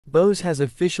Bose has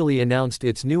officially announced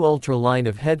its new Ultra line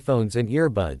of headphones and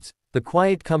earbuds, the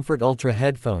QuietComfort Ultra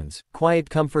Headphones,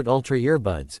 QuietComfort Ultra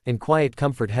Earbuds, and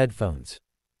QuietComfort Headphones.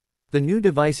 The new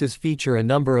devices feature a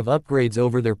number of upgrades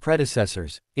over their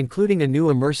predecessors, including a new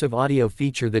immersive audio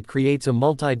feature that creates a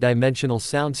multi-dimensional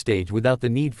soundstage without the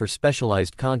need for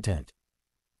specialized content.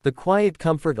 The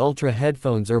QuietComfort Ultra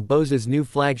Headphones are Bose's new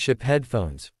flagship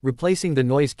headphones, replacing the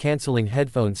noise-canceling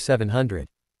Headphones 700.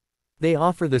 They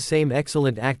offer the same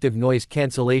excellent active noise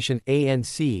cancellation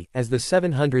ANC as the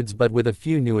 700s but with a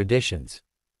few new additions.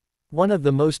 One of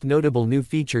the most notable new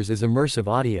features is immersive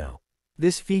audio.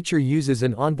 This feature uses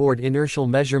an onboard inertial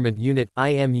measurement unit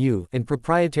 (IMU) and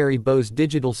proprietary Bose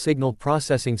digital signal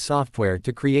processing software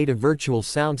to create a virtual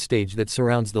soundstage that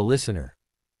surrounds the listener.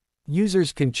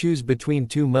 Users can choose between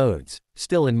two modes,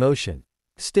 still and motion.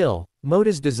 Still mode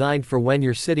is designed for when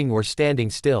you're sitting or standing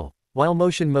still, while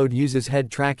motion mode uses head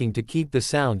tracking to keep the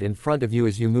sound in front of you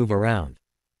as you move around.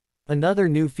 Another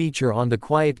new feature on the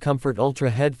QuietComfort Ultra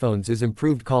headphones is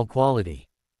improved call quality.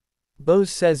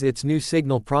 Bose says its new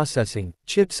signal processing,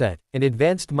 chipset, and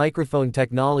advanced microphone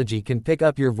technology can pick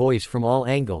up your voice from all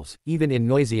angles, even in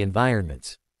noisy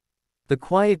environments. The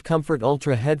QuietComfort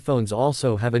Ultra headphones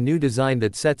also have a new design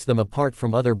that sets them apart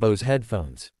from other Bose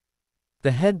headphones.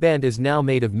 The headband is now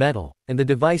made of metal, and the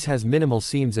device has minimal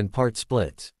seams and part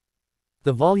splits.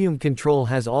 The volume control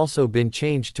has also been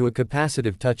changed to a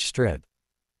capacitive touch strip.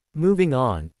 Moving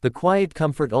on, the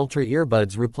QuietComfort Ultra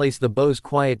Earbuds replace the Bose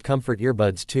QuietComfort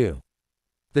Earbuds 2.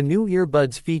 The new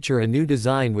earbuds feature a new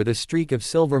design with a streak of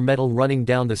silver metal running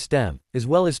down the stem, as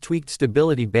well as tweaked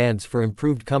stability bands for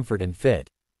improved comfort and fit.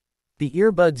 The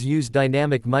earbuds use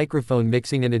dynamic microphone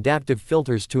mixing and adaptive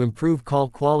filters to improve call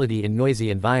quality in noisy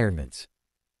environments.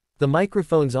 The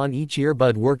microphones on each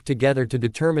earbud work together to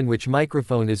determine which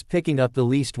microphone is picking up the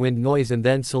least wind noise and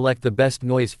then select the best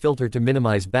noise filter to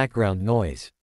minimize background noise.